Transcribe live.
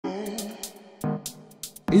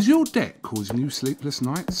Is your debt causing you sleepless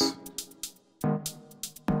nights?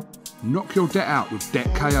 Knock your debt out with Debt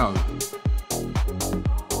KO.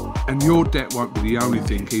 And your debt won't be the only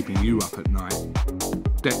thing keeping you up at night.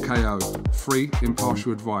 Debt KO, free,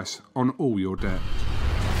 impartial advice on all your debt.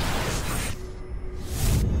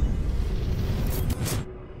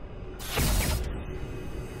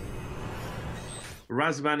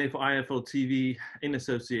 Razvan for IFL TV in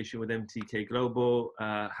association with MTK Global.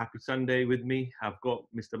 Happy Sunday with me. I've got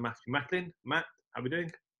Mr. Matthew Macklin. Matt, how are we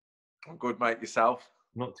doing? I'm good, mate. Yourself?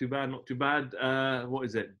 Not too bad, not too bad. What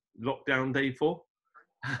is it? Lockdown day 4?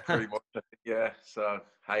 Pretty much, yeah. So,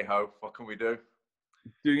 hey ho, what can we do?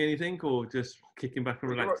 Doing anything or just kicking back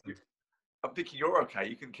and relaxing? I'm thinking you're okay.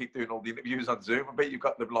 You can keep doing all the interviews on Zoom. I bet you've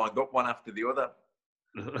got them lined up one after the other.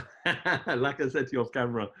 Like I said to you off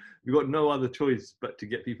camera, we've got no other choice but to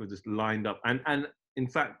get people just lined up. And in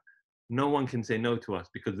fact, no one can say no to us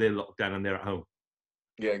because they're locked down and they're at home.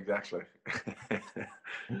 Yeah, exactly.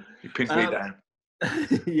 You pins me down.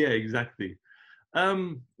 Yeah, exactly.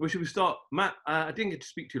 Where should we start? Matt, I didn't get to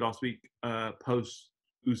speak to you last week, post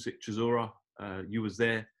Usyk Chisora. You was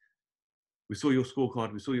there. We saw your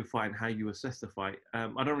scorecard. We saw your fight and how you assessed the fight. I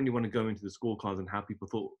don't really want to go into the scorecards and how people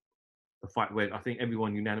thought the fight went. I think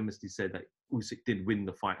everyone unanimously said that Usyk did win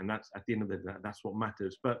the fight, and that's at the end of the day, that's what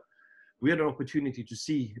matters. But we had an opportunity to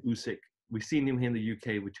see Usyk. We've seen him here in the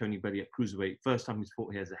UK with Tony Bellew at cruiserweight. First time he's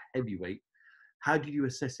fought here as a heavyweight. How did you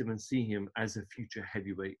assess him and see him as a future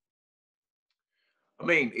heavyweight? I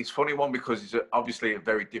mean, it's a funny one because he's obviously a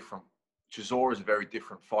very different. Chisora is a very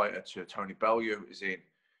different fighter to Tony Bellew. Is in,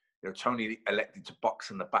 Tony elected to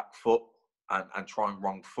box on the back foot and try and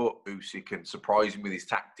wrong foot Usyk and surprise him with his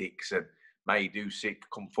tactics and made Usyk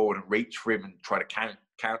come forward and reach for him and try to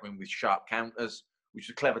counter him with sharp counters, which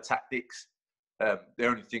are clever tactics. The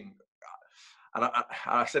only thing, and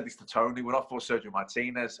I said this to Tony, when I fought Sergio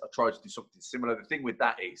Martinez, I tried to do something similar. The thing with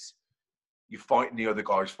that is, you're fighting the other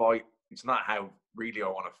guy's fight. It's not how really I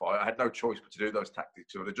want to fight. I had no choice but to do those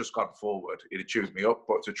tactics. If I'd have just gone forward, it'd have chewed me up.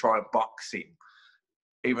 But to try and box him,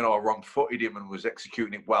 even though I wrong-footed him and was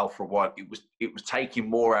executing it well for a while, it was taking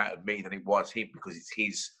more out of me than it was him because it's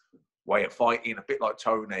his way of fighting. A bit like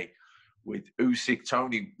Tony with Usyk.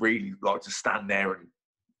 Tony really liked to stand there and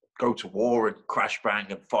go to war and crash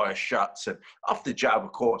bang and fire shots and off the jab,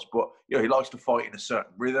 of course. But he likes to fight in a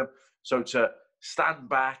certain rhythm. So to stand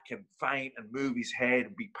back and feint and move his head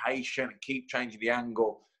and be patient and keep changing the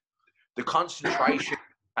angle, the concentration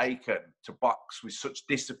taken to box with such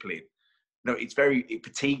discipline. It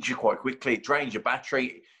fatigues you quite quickly. It drains your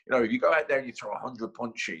battery. If you go out there and you throw 100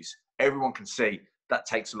 punches, everyone can see that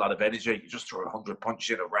takes a lot of energy. You just throw 100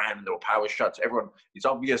 punches in a round or power shots. It's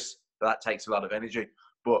obvious that takes a lot of energy.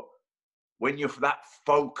 But when you're that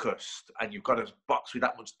focused and you've got to box with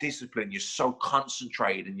that much discipline, you're so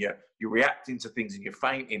concentrated and you're reacting to things and you're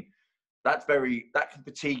feinting. That can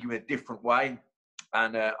fatigue you in a different way.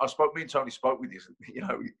 And me and Tony spoke with this.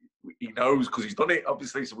 He knows because he's done it,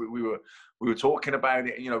 obviously. So we were talking about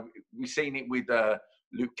it. We've seen it with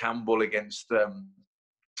Luke Campbell against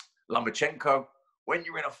Lomachenko. When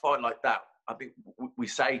you're in a fight like that, I think we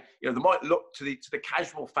say, there might look to the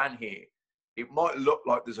casual fan here, it might look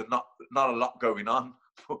like there's not a lot going on,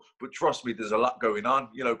 but trust me, there's a lot going on.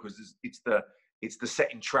 Because it's the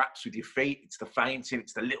setting traps with your feet, it's the feinting,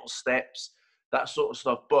 it's the little steps, that sort of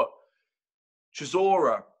stuff. But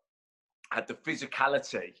Chisora had the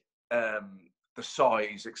physicality, the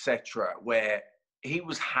size, etc., where he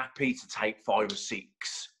was happy to take 5 or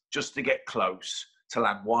 6 just to get close to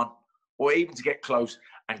land one, or even to get close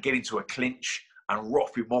and get into a clinch and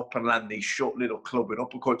rough him up and land these short little clubbing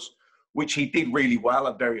uppercuts, which he did really well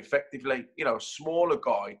and very effectively. A smaller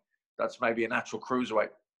guy that's maybe a natural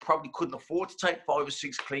cruiserweight probably couldn't afford to take 5 or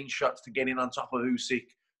 6 clean shots to get in on top of Usyk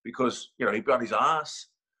because, he'd be on his ass.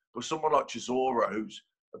 But someone like Chisora, who's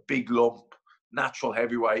a big lump, natural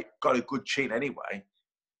heavyweight, got a good chin anyway,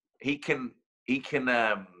 he could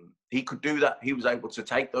do that. He was able to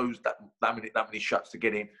take that many shots to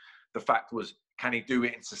get in. The fact was, can he do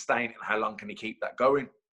it and sustain it, and how long can he keep that going?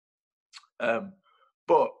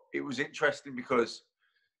 But it was interesting because,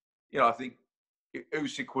 I think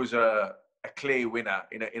Usyk was a clear winner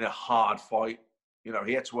in a hard fight.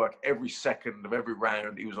 He had to work every second of every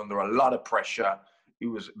round. He was under a lot of pressure. He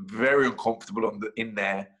was very uncomfortable in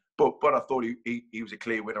there. But I thought he was a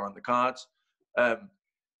clear winner on the cards.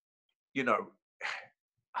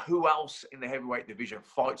 Who else in the heavyweight division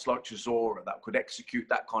fights like Chisora that could execute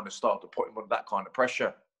that kind of style to put him under that kind of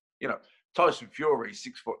pressure? Tyson Fury is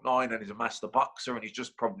 6'9" and he's a master boxer, and he's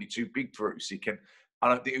just probably too big for Usyk. And I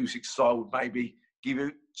don't think Usyk's style would maybe give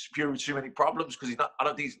Fury too many problems because I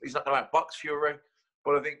don't think he's not going to outbox Fury.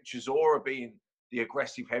 But I think Chisora, being the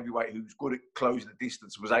aggressive heavyweight who's good at closing the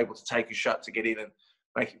distance, was able to take a shot to get in and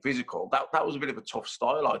make it physical. That was a bit of a tough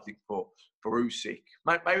style, I think, for Usyk.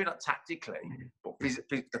 Maybe not tactically, but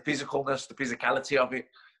the physicalness, the physicality of it.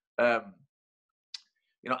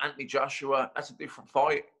 Anthony Joshua, that's a different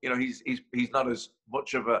fight. He's not as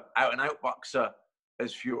much of a out and out boxer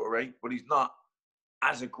as Fury, but he's not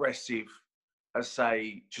as aggressive as,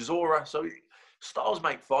 say, Chisora. So styles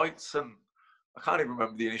make fights, and I can't even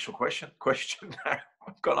remember the initial question now.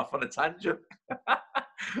 I've gone off on a tangent.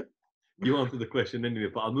 You answered the question anyway,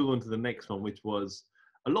 but I'll move on to the next one, which was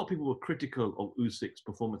a lot of people were critical of Usyk's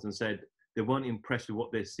performance and said they weren't impressed with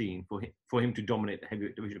what they're seeing for him to dominate the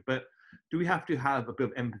heavyweight division. But do we have to have a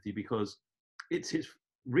bit of empathy, because it's his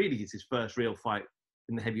first real fight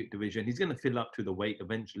in the heavyweight division? He's going to fill up to the weight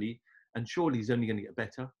eventually, and surely he's only going to get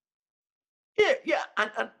better. Yeah,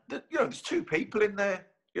 and there's two people in there.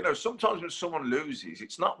 Sometimes when someone loses,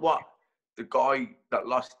 it's not what the guy that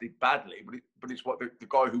lost did badly, but it's what the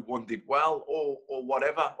guy who won did well, or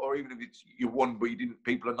whatever, or even if it's you won but you didn't,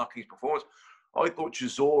 people are knocking his performance. I thought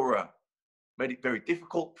Chisora made it very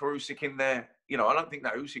difficult for Usyk in there. I don't think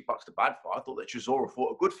that Usyk boxed a bad fight. I thought that Chisora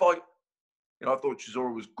fought a good fight. I thought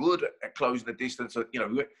Chisora was good at closing the distance.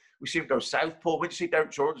 We see him go southpaw. When you see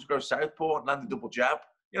Derek Chisora go southpaw and land a double jab,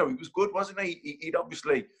 he was good, wasn't he? He'd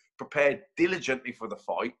obviously prepared diligently for the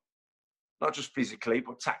fight, not just physically,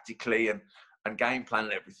 but tactically and game plan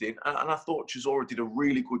and everything. And I thought Chisora did a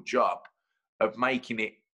really good job of making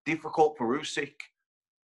it difficult for Usyk.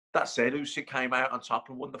 That said, Usyk came out on top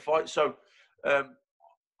and won the fight. So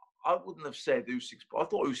I wouldn't have said I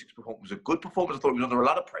thought Usyk's performance was a good performance. I thought he was under a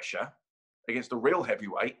lot of pressure against a real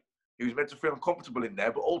heavyweight. He was meant to feel uncomfortable in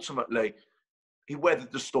there, but ultimately he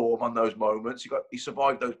weathered the storm on those moments. He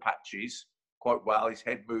survived those patches quite well. His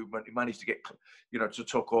head movement, he managed to get, to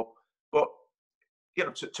tuck up. But,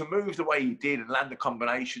 to move the way he did and land the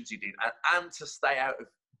combinations he did and to stay out of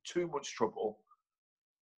too much trouble,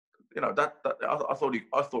 I thought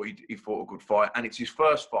he fought a good fight. And it's his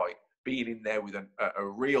first fight being in there with a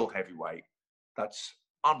real heavyweight that's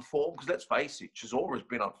on form. Because let's face it, Chisora's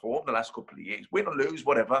been on form the last couple of years. Win or lose,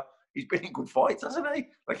 whatever. He's been in good fights, hasn't he?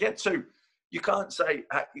 You can't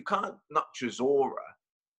knock Chisora.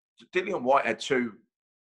 Dillian White had two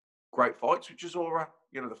great fights with Chisora.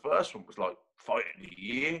 The first one was like fight of the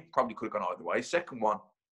year. Probably could have gone either way. Second one,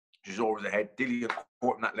 Chisora's ahead. Dillian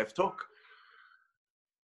caught him that left hook.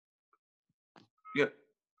 Yeah.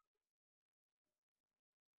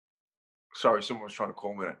 Sorry, someone was trying to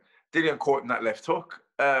call me there. Dillian caught him that left hook.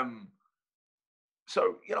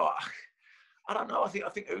 So, I don't know. I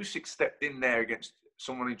think Usyk stepped in there against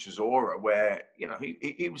someone in Chisora where,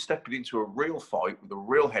 he was stepping into a real fight with a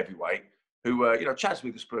real heavyweight who, Chaz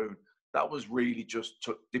Witherspoon, that was really just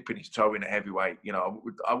dipping his toe in a heavyweight.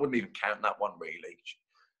 I wouldn't even count that one really.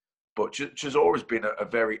 But Chisora's been a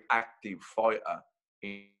very active fighter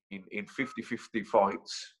in 50-50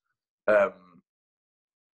 fights.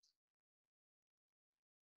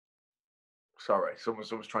 Sorry,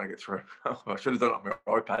 someone's trying to get through. I should have done it on my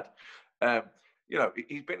iPad.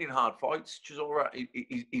 He's been in hard fights. Chisora,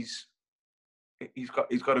 he's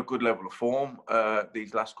got a good level of form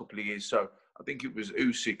these last couple of years. So I think it was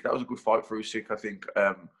Usyk. That was a good fight for Usyk. I think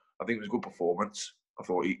it was a good performance. I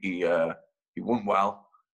thought he won well,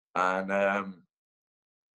 and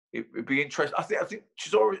it'd be interesting. I think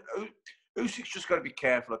Chisora, Usyk's just got to be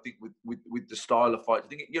careful. I think with the style of fight. I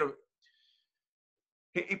think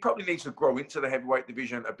he probably needs to grow into the heavyweight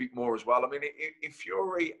division a bit more as well. I mean, if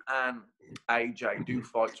Fury and AJ do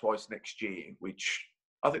fight twice next year, which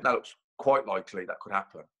I think that looks quite likely that could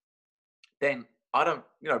happen, then I don't,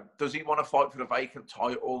 does he want to fight for the vacant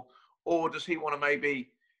title, or does he want to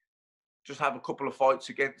maybe just have a couple of fights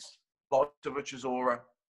against like a Chisora,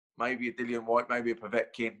 maybe a Dillian White, maybe a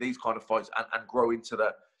Povetkin, these kind of fights, and grow into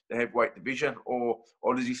the heavyweight division, or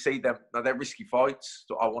does he see them? Now they're risky fights.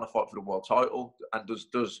 So I want to fight for the world title, and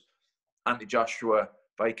does Anthony Joshua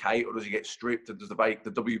vacate, or does he get stripped, and does the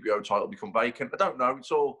WBO title become vacant? I don't know.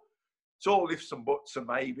 It's all ifs and buts and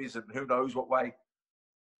maybes, and who knows what way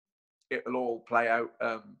it'll all play out.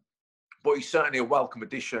 But he's certainly a welcome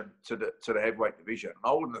addition to the heavyweight division.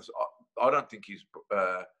 I don't think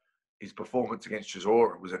his performance against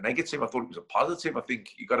Chisora was a negative. I thought it was a positive. I think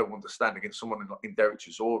you got to understand against someone in Derek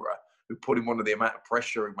Chisora who put him under the amount of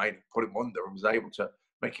pressure who put him under and was able to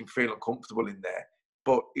make him feel uncomfortable in there.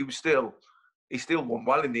 But he still won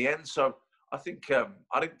well in the end. So I think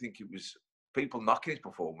I didn't think it was people knocking his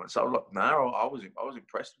performance. I was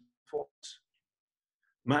impressed with the performance.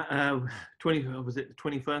 Matt, was it the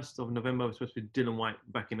 21st of November? Was supposed to be Dillian White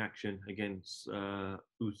back in action against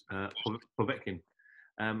Povetkin.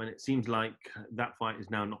 And it seems like that fight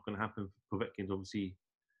is now not going to happen. Povetkin's obviously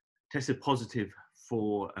tested positive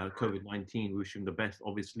for COVID-19. We wish him the best,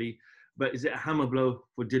 obviously. But is it a hammer blow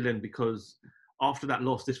for Dylan? Because after that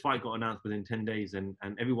loss, this fight got announced within 10 days, and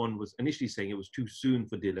everyone was initially saying it was too soon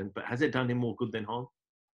for Dylan. But has it done him more good than harm?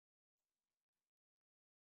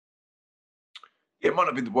 It might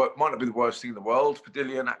not be the worst thing in the world for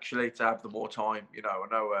Dillian, actually, to have the more time. You know, I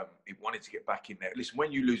know he wanted to get back in there. Listen,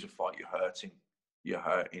 when you lose a fight, you're hurting. You're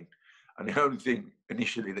hurting. And the only thing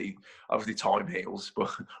initially that obviously time heals,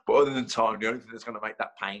 but other than time, the only thing that's going to make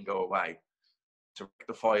that pain go away, to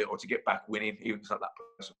rectify it or to get back winning, even if it's not that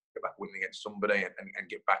person, get back winning against somebody and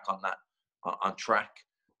get back on that on track.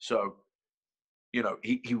 So, you know,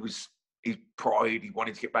 his pride, he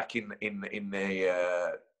wanted to get back in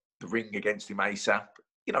the ring against him ASAP.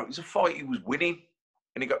 You know, it was a fight he was winning,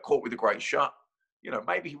 and he got caught with a great shot. You know,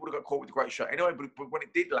 maybe he would have got caught with a great shot anyway, but when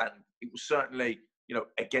it did land, it was certainly, you know,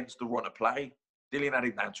 against the run of play. Dillian had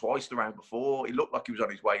him down twice the round before. He looked like he was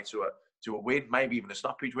on his way to a win, maybe even a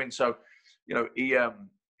stoppage win. So, you know, he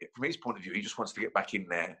from his point of view, he just wants to get back in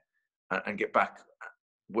there and get back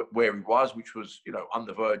where he was, which was, you know, on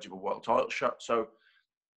the verge of a world title shot. So,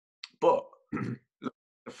 but the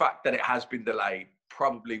fact that it has been delayed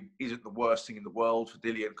probably isn't the worst thing in the world for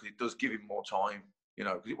Dillian, because it does give him more time, you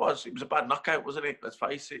know, because it was a bad knockout, wasn't it? Let's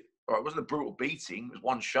face it. Or it wasn't a brutal beating. It was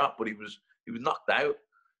one shot, but he was knocked out.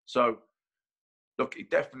 So, look, it's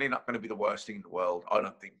definitely not going to be the worst thing in the world, I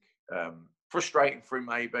don't think. Frustrating for him,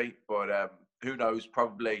 maybe, but who knows?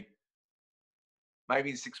 Probably,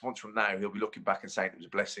 maybe in 6 months from now, he'll be looking back and saying it was a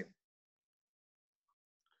blessing.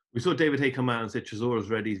 We saw David Haye come out and say Chisora's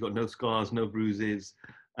ready. He's got no scars, no bruises.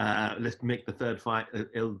 Let's make the third fight.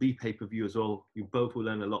 It'll be pay-per-view as well. You both will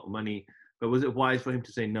earn a lot of money. But was it wise for him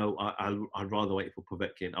to say, no, I'd rather wait for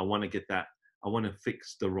Povetkin. I want to get that. I want to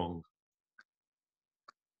fix the wrong.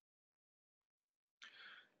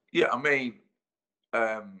 Yeah, I mean,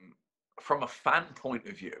 from a fan's point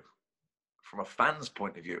of view,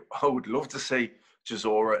 I would love to see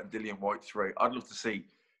Chisora and Dillian Whyte 3. I'd love to see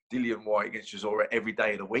Dillian Whyte against Chisora every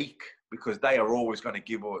day of the week, because they are always going to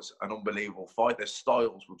give us an unbelievable fight. Their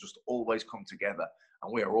styles will just always come together,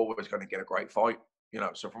 and we are always going to get a great fight. You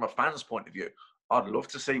know, so from a fan's point of view, I'd love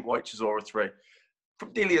to see Whyte Chisora 3.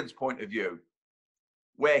 From Dillian's point of view,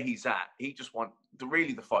 where he's at, he just wants the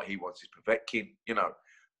fight he wants is Povetkin. You know,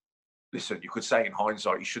 listen, you could say in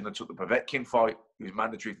hindsight he shouldn't have took the Povetkin fight. He was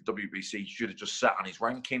mandatory for WBC. He should have just sat on his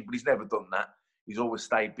ranking, but he's never done that. He's always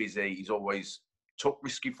stayed busy. He's always took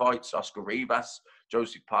risky fights. Oscar Rivas,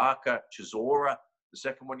 Joseph Parker, Chisora, the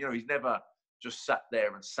second one. You know, he's never just sat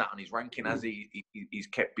there and sat on his ranking, as he's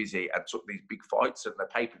kept busy and took these big fights, and they're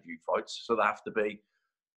pay-per-view fights, so they have to be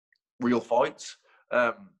real fights.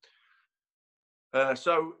 So yeah,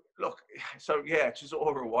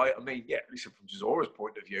 Chisora Whyte. I mean, yeah, listen, from Chisora's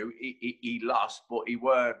point of view, he lost, but he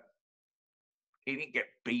didn't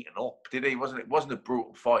get beaten up, did he? It wasn't a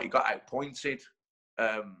brutal fight. He got outpointed.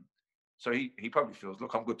 So he probably feels,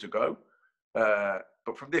 look, I'm good to go.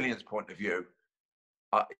 But from Dillian's point of view,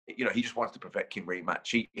 you know, he just wants the Povetkin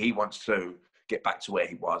rematch. He wants to get back to where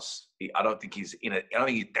he was. I don't think he's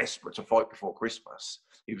desperate to fight before Christmas.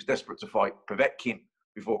 He was desperate to fight Povetkin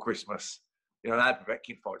before Christmas. You know, now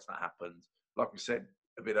Povetkin fight's not happened. Like we said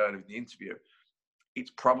a bit earlier in the interview,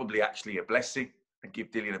 it's probably actually a blessing and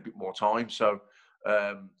give Dillian a bit more time. So,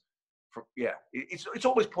 it's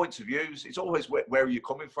always points of views. It's always where are you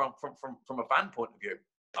coming from a fan point of view.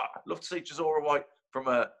 I'd love to see Chisora Whyte from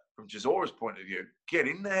Chisora's point of view. Get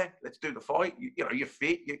in there. Let's do the fight. You know, you're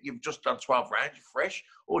fit. You've just done 12 rounds. You're fresh.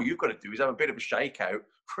 All you've got to do is have a bit of a shakeout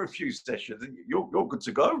for a few sessions, and you're good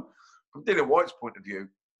to go. From Dillian Whyte's point of view,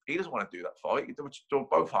 he doesn't want to do that fight. They were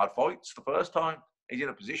both hard fights the first time. He's in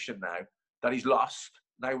a position now that he's lost.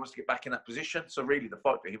 Now he wants to get back in that position. So really, the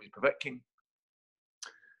fight for him is Povetkin.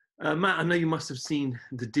 Matt, I know you must have seen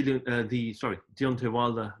the Deontay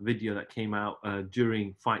Wilder video that came out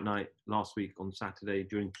during fight night last week on Saturday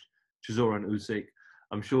during Chisora and Usyk.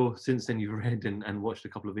 I'm sure since then you've read and watched a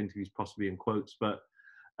couple of interviews, possibly in quotes. But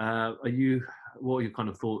what are your kind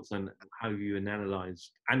of thoughts and how you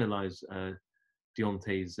analyze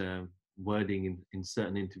Deontay's wording in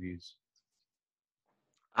certain interviews?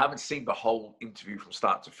 I haven't seen the whole interview from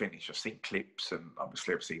start to finish. I've seen clips, and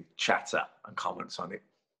obviously I've seen chatter and comments on it.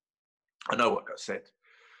 I know what got said.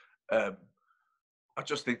 I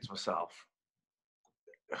just think to myself,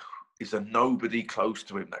 is there nobody close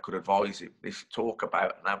to him that could advise him? This talk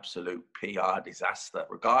about an absolute PR disaster,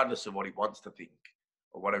 regardless of what he wants to think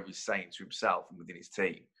or whatever he's saying to himself and within his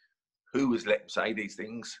team. Who has let him say these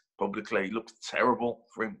things publicly? It looks terrible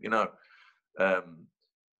for him, you know.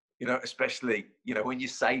 You know, especially, you know, when you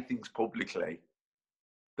say things publicly,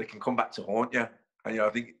 they can come back to haunt you. And, you know,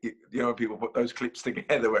 I think, you know, people put those clips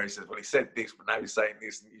together where he says, well, he said this, but now he's saying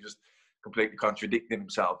this, and he just completely contradicting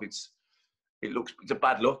himself. It's a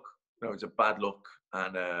bad look. You know, it's a bad look.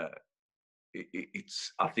 And I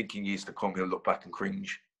think in years to come, he'll look back and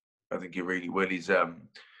cringe. I think he really will. He's,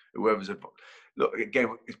 look,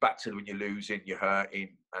 again, it's back to when you're losing, you're hurting,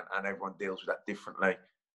 and everyone deals with that differently.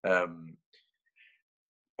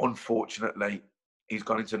 Unfortunately, he's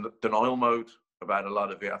gone into denial mode about a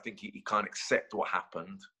lot of it. I think he can't accept what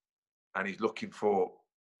happened, and he's clutching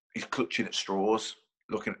at straws,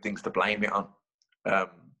 looking at things to blame it on. And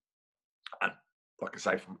like I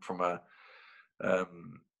say, from a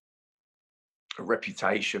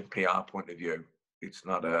reputation, PR point of view, it's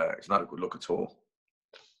not a good look at all.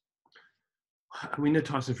 We know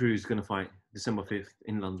Tyson Fury is going to fight December 5th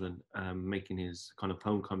in London, making his kind of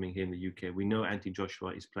homecoming here in the UK. We know Anthony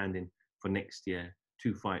Joshua is planned in for next year,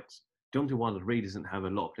 2 fights. Deontay Wilder really doesn't have a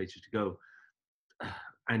lot of places to go.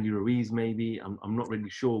 Andy Ruiz, maybe. I'm not really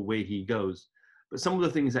sure where he goes. But some of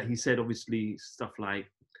the things that he said, obviously, stuff like,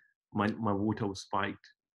 my water was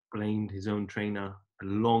spiked, blamed his own trainer, a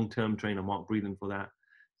long-term trainer, Mark Breland, for that.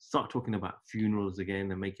 Start talking about funerals again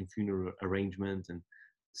and making funeral arrangements and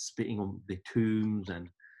spitting on the tombs, and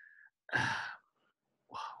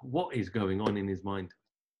what is going on in his mind?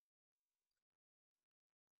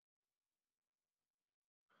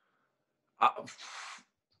 I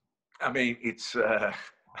mean, it's. I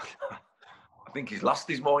think he's lost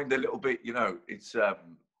his mind a little bit. You know, it's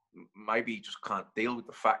maybe he just can't deal with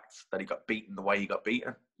the fact that he got beaten the way he got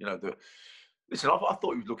beaten. You know, listen, I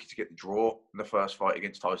thought he was lucky to get the draw in the first fight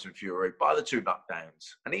against Tyson Fury by the 2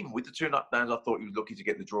 knockdowns, and even with the 2 knockdowns, I thought he was lucky to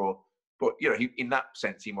get the draw. But you know, in that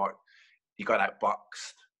sense, he got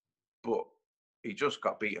outboxed, but he just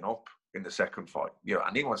got beaten up in the second fight. You know,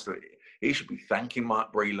 and he should be thanking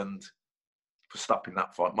Mark Breland for stopping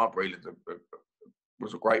that fight. Mark Breland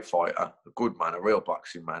was a great fighter, a good man, a real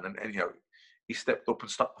boxing man, and you know, he stepped up and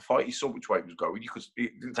stopped the fight. He saw which way it was going.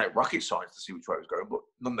 It didn't take rocket science to see which way it was going, but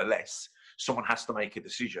nonetheless, someone has to make a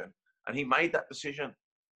decision, and he made that decision.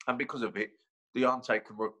 And because of it, Deontay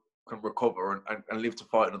can recover and live to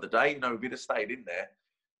fight another day. You know, if he'd have stayed in there,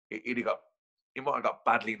 he might have got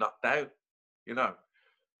badly knocked out. You know,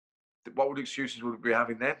 what excuses would we be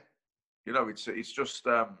having then? You know, it's just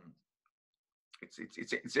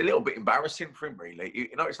it's a little bit embarrassing for him, really.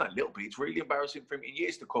 You know, it's not a little bit; it's really embarrassing for him. In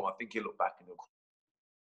years to come, I think he'll look back and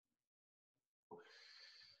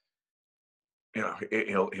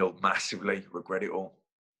he'll massively regret it all.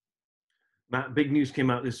 Matt, big news came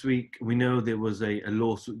out this week. We know there was a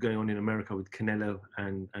lawsuit going on in America with Canelo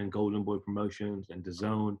and Golden Boy Promotions and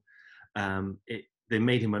DAZN. They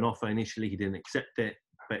made him an offer initially. He didn't accept it,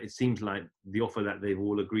 but it seems like the offer that they've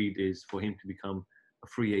all agreed is for him to become a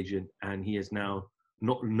free agent, and he is now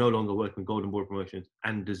no longer working with Golden Boy Promotions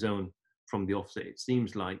and DAZN from the offset. It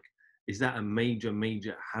seems like, is that a major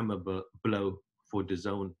hammer blow for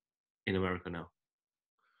DAZN in America now?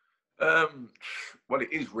 Well,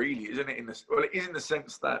 it is really, isn't it? It is in the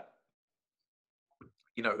sense that,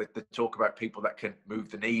 you know, they talk about people that can move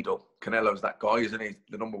the needle. Canelo's that guy, isn't he?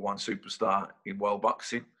 The #1 superstar in world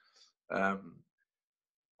boxing.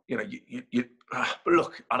 You know, but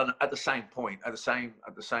look, I don't know, at the same time,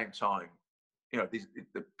 you know,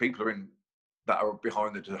 the people that are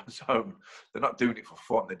behind the zone, they're not doing it for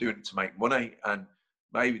fun. They're doing it to make money, and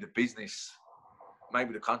maybe the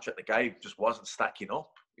contract they gave just wasn't stacking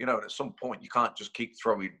up. You know, and at some point, you can't just keep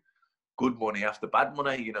throwing good money after bad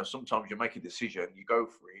money. You know, sometimes you make a decision, you go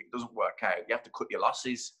for it, it doesn't work out. You have to cut your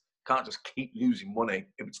losses. You can't just keep losing money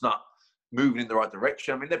if it's not moving in the right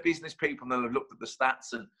direction. I mean, they're business people, and they'll have looked at the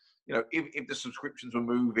stats, and, you know, if the subscriptions were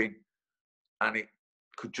moving and it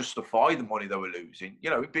could justify the money they were losing, you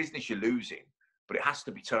know, in business you're losing, but it has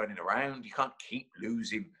to be turning around. You can't keep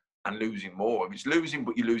losing and losing more. If it's losing,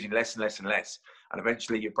 but you're losing less and less and less, and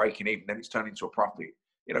eventually you're breaking even, then it's turning into a profit.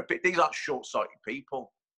 You know, these aren't short-sighted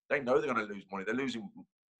people. They know they're going to lose money. They're losing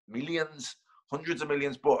millions, hundreds of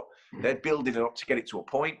millions, but they're building it up to get it to a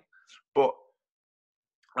point. But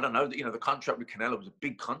I don't know, you know, the contract with Canelo was a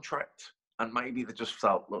big contract, and maybe they just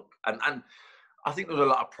felt, look, and I think there was a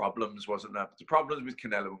lot of problems, wasn't there? There's problems with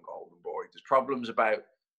Canelo and Golden Boy. There's problems about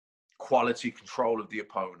quality control of the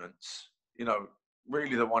opponents. You know,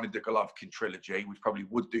 really they wanted the Golovkin trilogy, which probably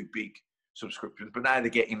would do big subscriptions, but now they're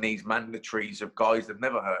getting these mandatories of guys they've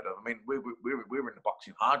never heard of. I mean, we're in the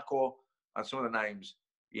boxing hardcore, and some of the names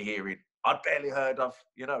you're hearing I'd barely heard of,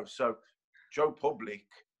 you know. So Joe Public,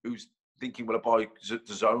 who's thinking, will I buy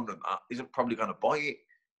DAZN and that, isn't probably going to buy it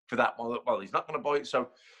for that. Well, he's not going to buy it. So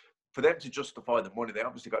for them to justify the money, they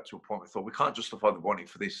obviously got to a point where they thought, we can't justify the money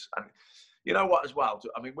for this. And you know what, as well,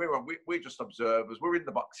 I mean, we're just observers. We're in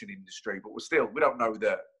the boxing industry, but we don't know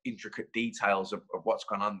the intricate details of what's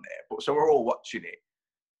gone on there. But so we're all watching it.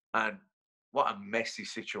 And what a messy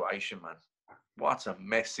situation, man. What a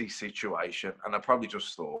messy situation. And I probably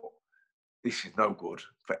just thought, this is no good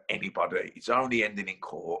for anybody. It's only ending in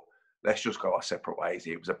court. Let's just go our separate ways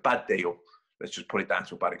here. It was a bad deal. Let's just put it down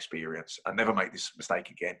to a bad experience and never make this mistake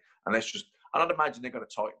again. And I'd imagine they're going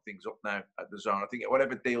to tighten things up now at the Zone. I think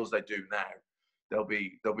whatever deals they do now, there'll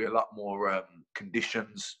be a lot more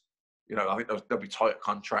conditions. You know, I think there'll be tighter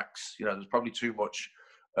contracts. You know, there's probably too much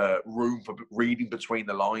room for reading between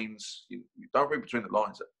the lines. You don't read between the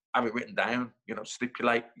lines. Have it written down. You know,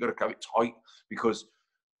 stipulate. You got to have it tight because,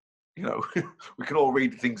 you know, we can all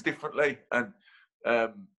read things differently. And I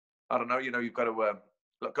don't know. You know, you've got to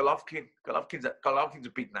look. Golovkin's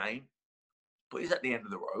a big name, but he's at the end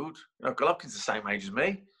of the road. You know, Golovkin's the same age as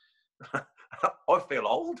me. I feel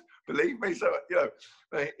old, believe me. So, you know,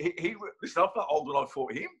 listen, I felt old when I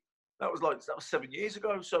fought him. That was 7 years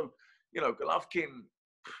ago. So, you know, Golovkin,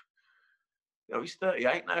 you know, he's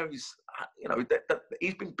 38 now.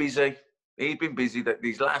 He's been busy. He's been busy that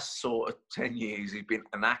these last sort of 10 years, he's been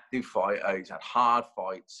an active fighter. He's had hard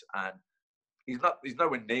fights and he's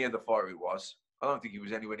nowhere near the fighter he was. I don't think he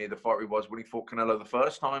was anywhere near the fighter he was when he fought Canelo the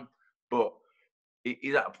first time, but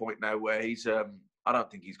he's at a point now where he's, I don't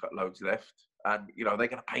think he's got loads left. And, you know, they're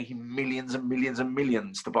going to pay him millions and millions and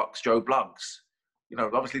millions to box Joe Bloggs. You know,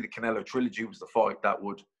 obviously the Canelo trilogy was the fight that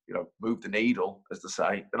would, you know, move the needle, as they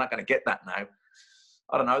say. They're not going to get that now.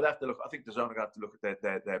 I don't know. They have to look. I think the Zone are going to have to look at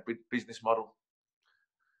their business model.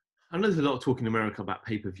 I know there's a lot of talk in America about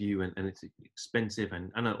pay-per-view and it's expensive. And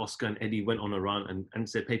I know Oscar and Eddie went on a run and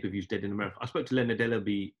said pay-per-view's dead in America. I spoke to Leonard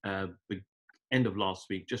Ellaby the end of last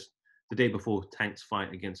week, just the day before Tank's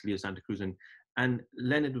fight against Leo Santa Cruz. And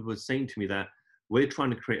Leonard was saying to me that we're trying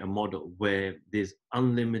to create a model where there's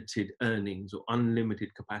unlimited earnings or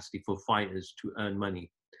unlimited capacity for fighters to earn money.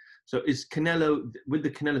 So is Canelo, with the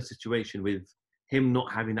Canelo situation, with him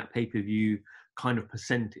not having that pay-per-view kind of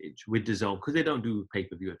percentage with DAZN, because they don't do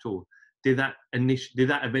pay-per-view at all, did that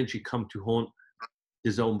eventually come to haunt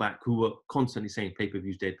DAZN back, who were constantly saying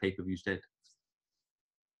pay-per-view's dead, pay-per-view's dead?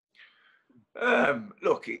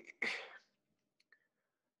 Look,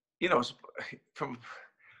 you know,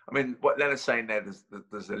 what Leonard's saying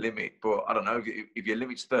there's a limit, but I don't know, if your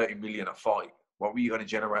limit's 30 million a fight, what were you going to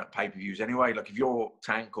generate pay-per-views anyway? Like if you're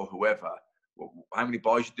Tank or whoever, how many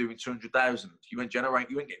buys you doing 200,000? You ain't getting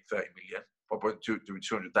 30 million by doing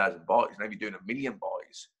 200,000 buys. Maybe doing 1 million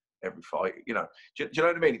buys every fight. You know, do you know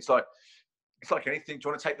what I mean? It's like anything. Do you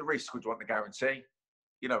want to take the risk or do you want the guarantee?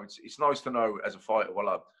 You know, it's nice to know as a fighter,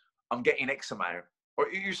 well, I'm getting X amount. Or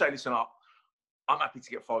you say, listen, I'm happy to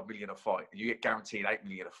get 5 million a fight, and you get guaranteed 8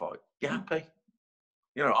 million a fight. You're happy.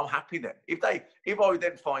 You know, I'm happy then. If I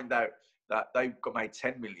then find out that they've got made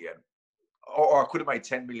 10 million, or I could have made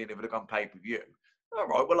 10 million if it had gone pay-per-view. All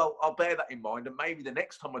right, well, I'll bear that in mind, and maybe the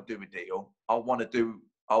next time I do a deal, I'll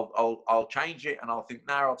change it, and I'll think,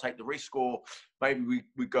 now I'll take the risk, or maybe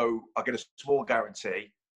I get a small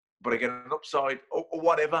guarantee, but I get an upside, or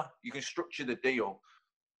whatever. You can structure the deal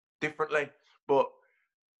differently, but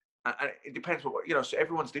it depends what, you know, so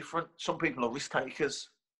everyone's different. Some people are risk takers.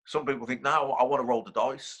 Some people think, no, I want to roll the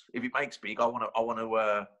dice. If it makes big, I want to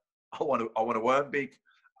earn big.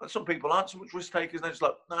 And some people aren't so much risk takers. And they're just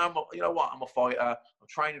like, no, you know what? I'm a fighter. I'm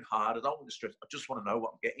training hard. I don't want to stress. I just want to know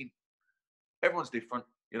what I'm getting. Everyone's different,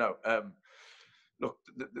 you know. Look,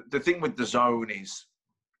 the thing with the Zone is,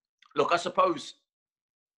 look, I suppose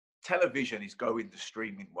television is going the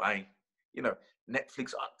streaming way. You know,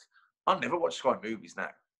 Netflix. I never watch Sky Movies now.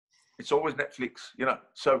 It's always Netflix, you know.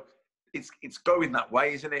 So it's going that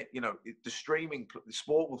way, isn't it? You know, the streaming, the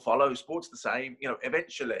sport will follow. Sport's the same. You know,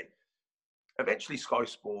 eventually Sky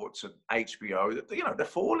Sports and HBO, you know, they're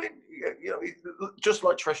falling. You know, just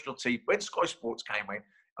like terrestrial TV. When Sky Sports came in,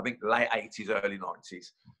 I think late 80s, early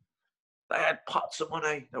 90s, they had pots of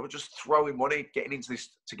money. They were just throwing money, getting into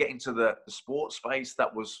the sports space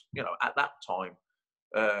that was, you know, at that time,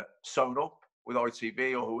 sewn up with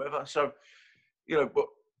ITV or whoever. So, you know, but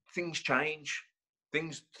things change.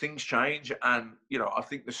 Things change, and you know, I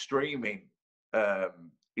think the streaming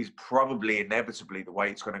is probably inevitably the way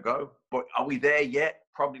it's going to go. But are we there yet?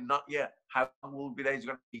 Probably not yet. How long will we be there? Is it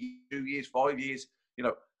going to be 2 years, 5 years? You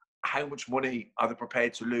know, how much money are they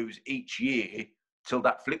prepared to lose each year till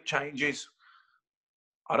that flip changes?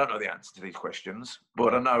 I don't know the answer to these questions,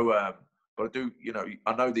 but I know, but I do. You know,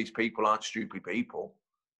 I know these people aren't stupid people,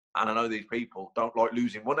 and I know these people don't like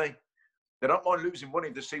losing money. They don't mind losing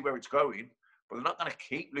money to see where it's going, but they're not going to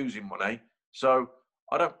keep losing money. So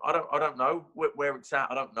I don't know where it's at.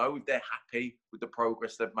 I don't know if they're happy with the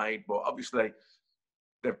progress they've made, but obviously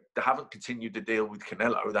they haven't continued the deal with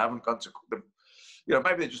Canelo. They haven't gone to,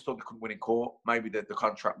 maybe they just thought they couldn't win in court. Maybe the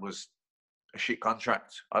contract was a shit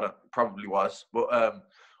contract. Probably was, but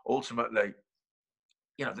ultimately,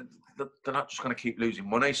 they're not just going to keep losing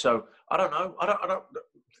money. So I don't know.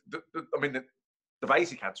 I mean, the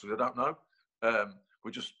basic answer is I don't know.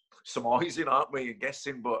 We're just surmising, aren't we, and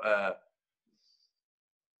guessing. But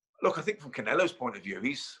look, I think from Canelo's point of view,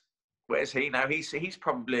 where's he now? He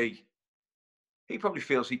probably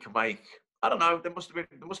feels he can make. I don't know. There must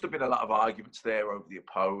have been a lot of arguments there over the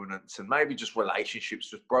opponents, and maybe just relationships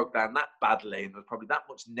just broke down that badly, and there's probably that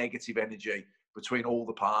much negative energy between all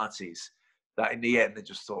the parties that in the end they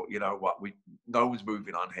just thought, you know what, no one's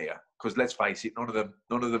moving on here, because let's face it, none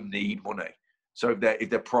of them need money. So if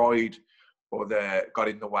their pride or they got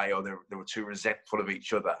in the way, or they were too resentful of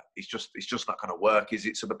each other, it's just not going to work, is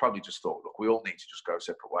it? So they probably just thought, look, we all need to just go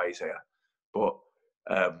separate ways here. But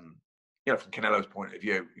from Canelo's point of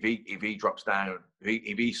view, if he drops down,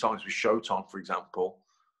 if he signs with Showtime, for example,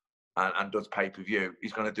 and does pay-per-view,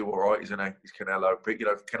 he's going to do all right, isn't he? He's Canelo. But,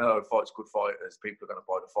 if Canelo fights good fighters, people are going to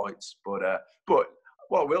buy the fights. But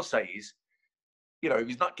what I will say is, if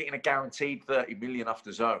he's not getting a guaranteed 30 million off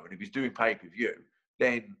the zone, if he's doing pay-per-view,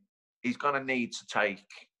 then he's going to need to take,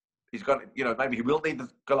 maybe he will need the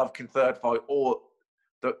Golovkin third fight, or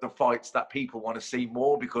the fights that people want to see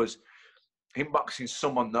more, because him boxing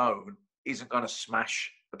someone known isn't going to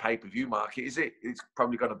smash the pay-per-view market, is it? It's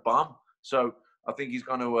probably going to bomb. So I think he's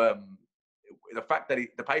going to. The fact that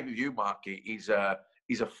the pay-per-view market is a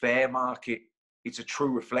fair market. It's a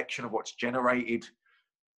true reflection of what's generated.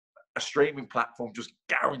 A streaming platform just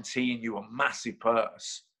guaranteeing you a massive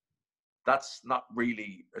purse. That's not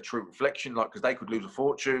really a true reflection, because they could lose a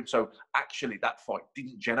fortune. So actually, that fight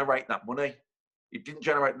didn't generate that money. It didn't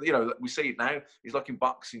generate. We see it now. It's like in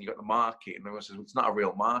boxing, you got the market, and everyone says, well, it's not a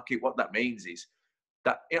real market. What that means is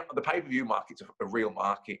that the pay-per-view market's a real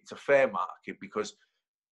market. It's a fair market, because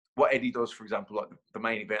what Eddie does, for example, like the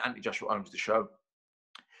main event, Anthony Joshua owns the show.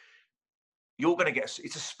 You're going to get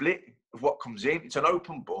it's a split of what comes in. It's an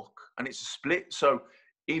open book, and it's a split. So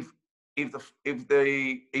if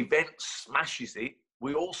the event smashes it,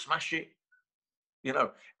 we all smash it.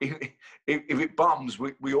 If it bombs,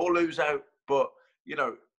 we all lose out. But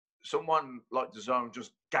someone like DAZN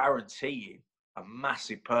just guaranteeing a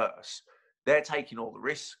massive purse, they're taking all the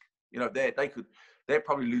risk. They're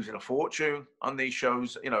probably losing a fortune on these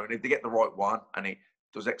shows. And if they get the right one and it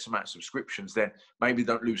does X amount of subscriptions, then maybe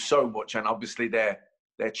they don't lose so much. And obviously their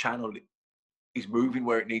channel is moving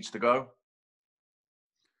where it needs to go.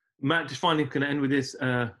 Matt, just finally going to end with this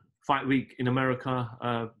fight week in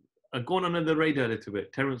America. Going under the radar a little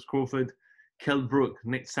bit. Terence Crawford, Kell Brook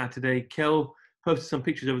next Saturday. Kell posted some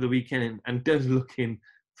pictures over the weekend and does look in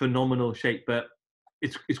phenomenal shape, but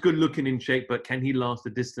it's good looking in shape, but can he last the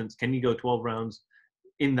distance? Can he go 12 rounds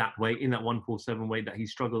in that weight, in that 147 weight that he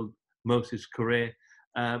struggled most of his career?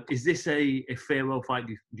 Is this a farewell fight,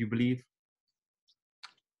 do you believe?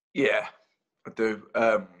 Yeah, I do.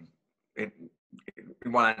 In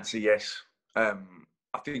one answer, yes. I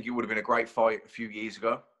think it would have been a great fight a few years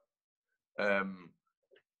ago.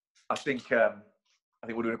 I think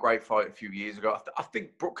it would have been a great fight a few years ago. I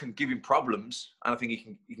think Brook can give him problems, and I think he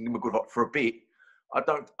can give him a good fight for a bit. I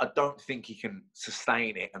don't think he can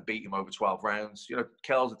sustain it and beat him over 12 rounds.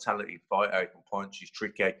 Kell's a talented fighter. He can punch. He's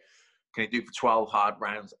tricky. Can he do it for 12 hard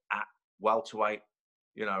rounds at welterweight?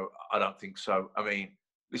 I don't think so. I mean,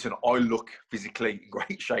 listen, I look physically in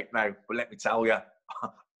great shape now, but let me tell you,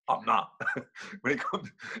 I'm not. If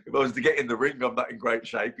I was to get in the ring, I'm not in great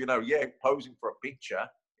shape. Posing for a picture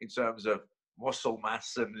in terms of muscle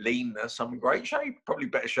mass and leanness, I'm in great shape. Probably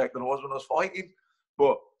better shape than I was when I was fighting,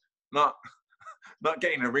 but not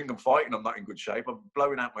getting in a ring and fighting. I'm not in good shape. I'm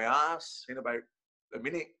blowing out my ass in about a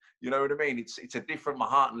minute. You know what I mean? It's a different. My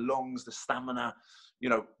heart and lungs, the stamina,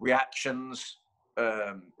 reactions,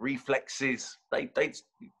 reflexes. They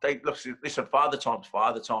look. Listen, father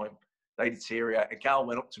time. They deteriorate. And Cal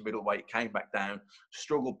went up to middleweight, came back down,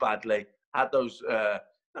 struggled badly. Had those. There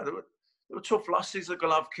were tough losses. The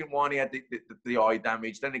Golovkin one, he had the eye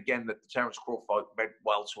damage. Then again, the Terence Crawford fight, went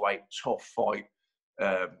welterweight, tough fight.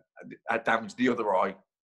 Had damaged the other eye.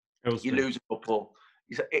 You lose a couple.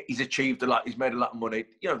 He's achieved a lot. He's made a lot of money.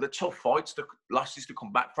 The tough fights, the losses to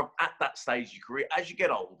come back from at that stage of your career. As you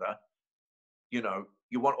get older,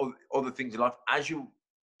 you want other things in life. As you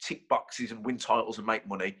tick boxes and win titles and make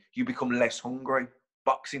money, you become less hungry.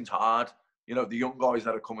 Boxing's hard. The young guys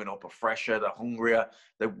that are coming up are fresher, they're hungrier,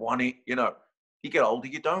 they want it. You get older,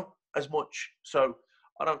 you don't. as much. So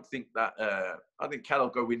I don't think that. I think Cal will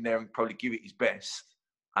go in there and probably give it his best,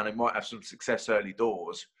 and he might have some success early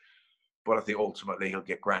doors. But I think ultimately he'll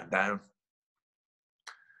get ground down.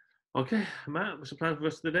 Okay, Matt, what's the plan for the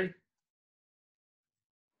rest of the day?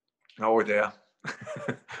 Oh dear.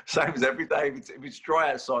 Same as every day. If it's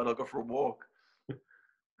dry outside, I'll go for a walk.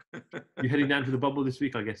 You're heading down to the bubble this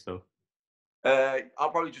week, I guess so.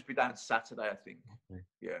 I'll probably just be down Saturday, I think. Okay.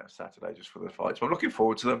 Yeah, Saturday just for the fights. But I'm looking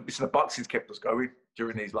forward to them. Listen, the boxing's kept us going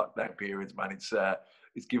during these lockdown periods, man.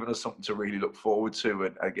 It's given us something to really look forward to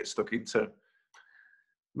and get stuck into.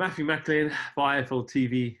 Matthew Macklin, for IFL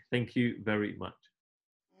TV, thank you very much.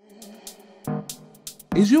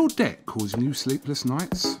 Is your debt causing you sleepless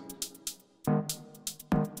nights?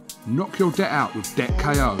 Knock your debt out with Debt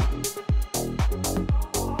KO.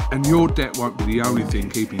 And your debt won't be the only thing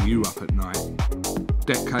keeping you up at night.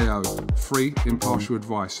 Debt KO, free impartial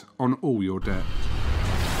advice on all your debt.